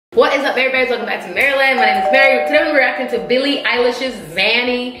What is up, everybody? Welcome back to Maryland. My name is Mary. Today we're reacting to Billie Eilish's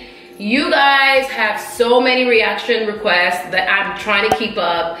Xanny. You guys have so many reaction requests that I'm trying to keep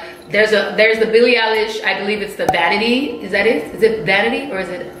up. There's the Billie Eilish, I believe it's the Vanity. Is that it? Is it Vanity or is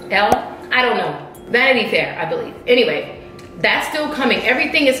it L? I don't know. Vanity Fair, I believe. Anyway, that's still coming.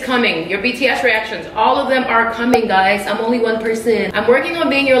 Everything is coming. Your BTS reactions, all of them are coming, guys. I'm only one person. I'm working on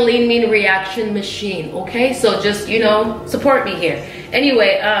being your lean, mean reaction machine, okay? So just, you know, support me here.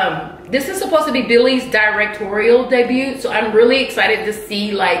 Anyway, this is supposed to be Billie's directorial debut, so I'm really excited to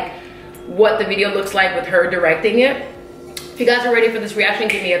see like what the video looks like with her directing it. If you guys are ready for this reaction,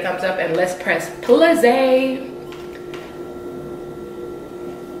 give me a thumbs up and let's press play.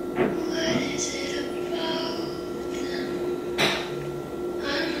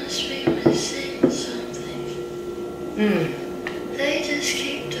 They just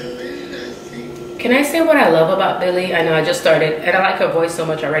keep doing nothing. Can I say what I love about Billie? I know I just started and I like her voice so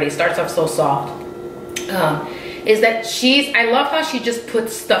much already. It starts off so soft. Is that I love how she just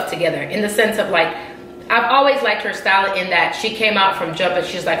puts stuff together in the sense of like, I've always liked her style in that she came out from jump and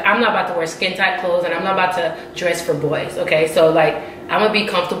she's like, I'm not about to wear skin tight clothes and I'm not about to dress for boys, okay? So like, I'm gonna be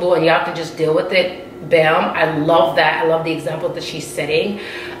comfortable and y'all can just deal with it. Bam, I love that. I love the example that she's setting.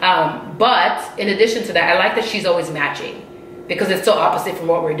 But in addition to that, I like that she's always matching because it's so opposite from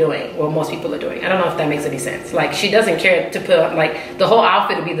what we're doing, what most people are doing. I don't know if that makes any sense. Like, she doesn't care to put on, like, the whole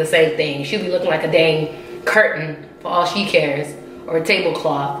outfit would be the same thing. She'll be looking like a dang curtain for all she cares, or a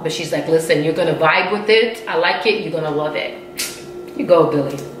tablecloth. But she's like, listen, you're gonna vibe with it. I like it, you're gonna love it. You go,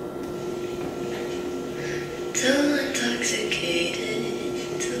 Billie. Too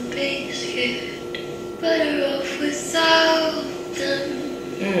intoxicated to be scared. Better off without them.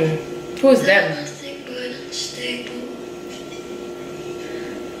 Who's them? Nothing but unstable.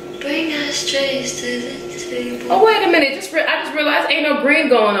 Bring ashtrays to the table. Oh, wait a minute. I just realized ain't no green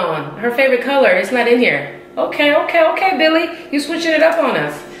going on. Her favorite color. It's not in here. Okay, Billie. You switching it up on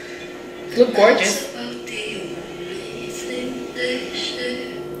us. You look gorgeous. That's about the only thing they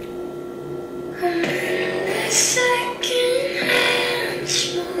share. Secondhand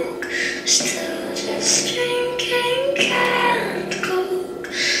smoke. Still just drinking canned Coke.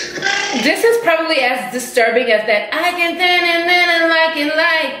 This is probably as disturbing as that I can and like it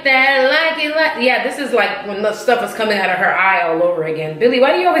like that, like it like. Yeah, this is like when the stuff is coming out of her eye all over again. Billie,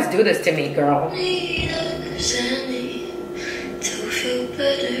 why do you always do this to me, girl? Need a xanny to feel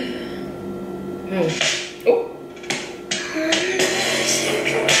better. Oh.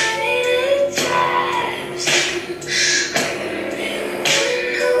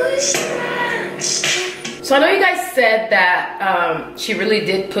 So I know you guys said that she really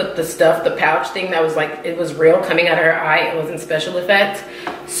did put the stuff, the pouch thing that was like, it was real coming out of her eye. It wasn't special effect.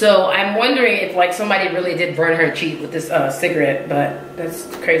 So I'm wondering if like somebody really did burn her cheek with this cigarette, but that's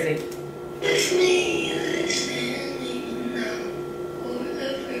crazy. With me, listening now or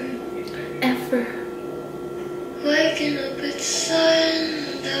ever. Waking up at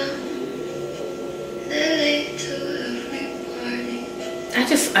sundown. They're late to every party.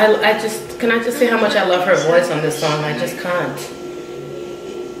 Can I just say how much I love her voice on this song? I just can't.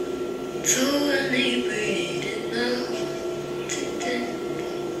 So inebriated now to death.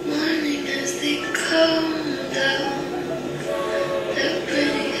 Morning as they come down. Their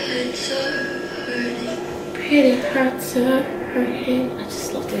pretty heads are hurting. Pretty hearts are hurting. I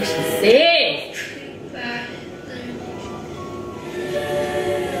just love the way she sings.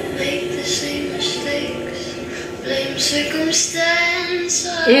 Make the same mistakes. Blame circumstance.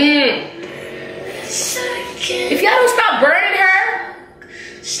 If y'all don't stop burning her,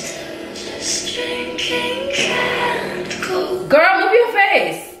 Still just drinking canned Coke. girl, move your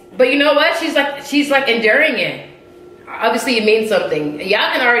face. But you know what? She's like enduring it. Obviously, it means something.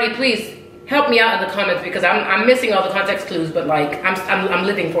 Y'all can already please help me out in the comments because I'm missing all the context clues. But like I'm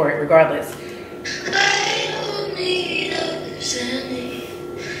living for it regardless. I don't need a xanny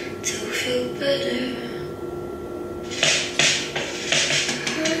to feel better.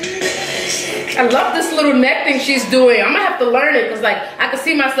 I love this little neck thing she's doing. I'm gonna have to learn it because like I can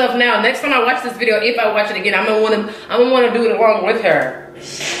see myself now. Next time I watch this video, if I watch it again, I'm gonna wanna do it along with her.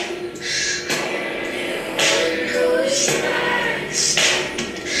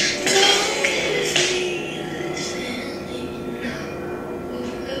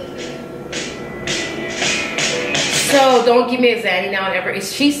 So don't give me a xanny now and ever.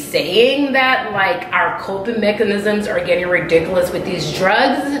 Is she saying that like our coping mechanisms are getting ridiculous with these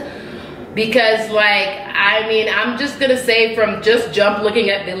drugs? Because like, I mean, I'm just gonna say from just jump looking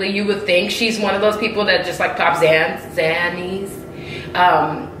at Billie, you would think she's one of those people that just like pop xannies.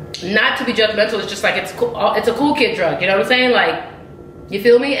 Not to be judgmental, it's just like it's cool, it's a cool kid drug, you know what I'm saying? Like, You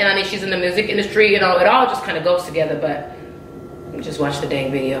feel me? And I mean, she's in the music industry, you know, it all just kind of goes together, but just watch the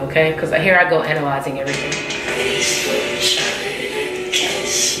dang video, okay? Because here I go analyzing everything.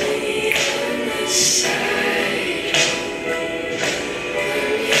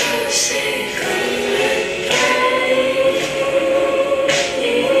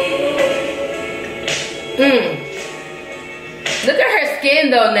 Look at her skin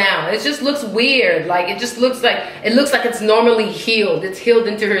though now. It just looks weird. Like it looks like it's normally healed. It's healed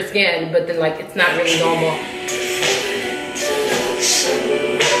into her skin, but then like it's not really normal.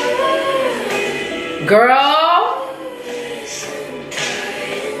 Girl.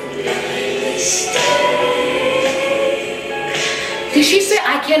 Did she say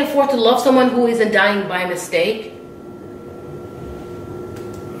I can't afford to love someone who isn't dying by mistake?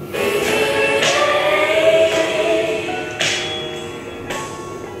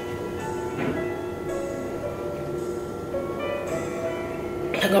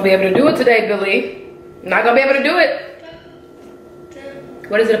 Not gonna be able to do it today, Billie. Not gonna be able to do it.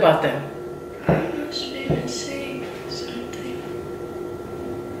 What is it about them? I must be missing something.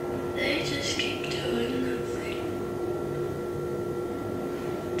 They just keep doing nothing.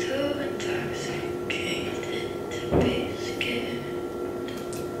 Too intoxicated to be scared.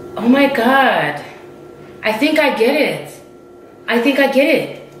 Oh my God. I think I get it. I think I get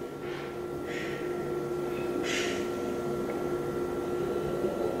it.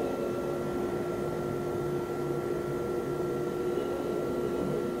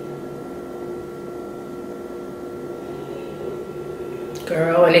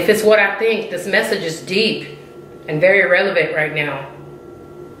 Girl, and if it's what I think, this message is deep and very relevant right now.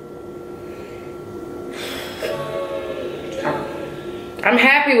 I'm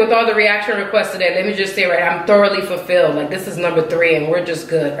happy with all the reaction requests today. Let me just say, right, I'm thoroughly fulfilled. Like, this is number 3 and we're just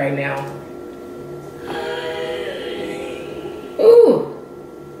good right now. Ooh.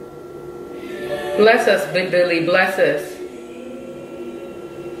 Bless us, Big Billie, bless us.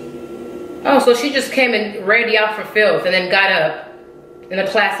 Oh, so she just came and read out for filth and then got up in a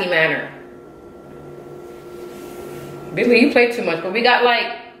classy manner. Billie, you play too much, but we got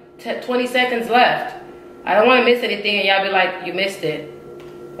like 20 seconds left. I don't want to miss anything and y'all be like, you missed it.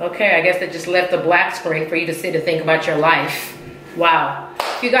 Okay, I guess they just left a black screen for you to sit and think about your life. Wow.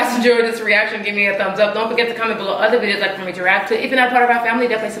 If you guys enjoyed this reaction, give me a thumbs up. Don't forget to comment below other videos like for me to react to. If you're not part of our family,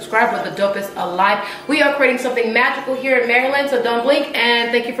 definitely subscribe. We're the dopest alive. We are creating something magical here in Maryland, so don't blink.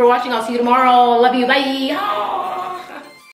 And thank you for watching. I'll see you tomorrow. Love you. Bye.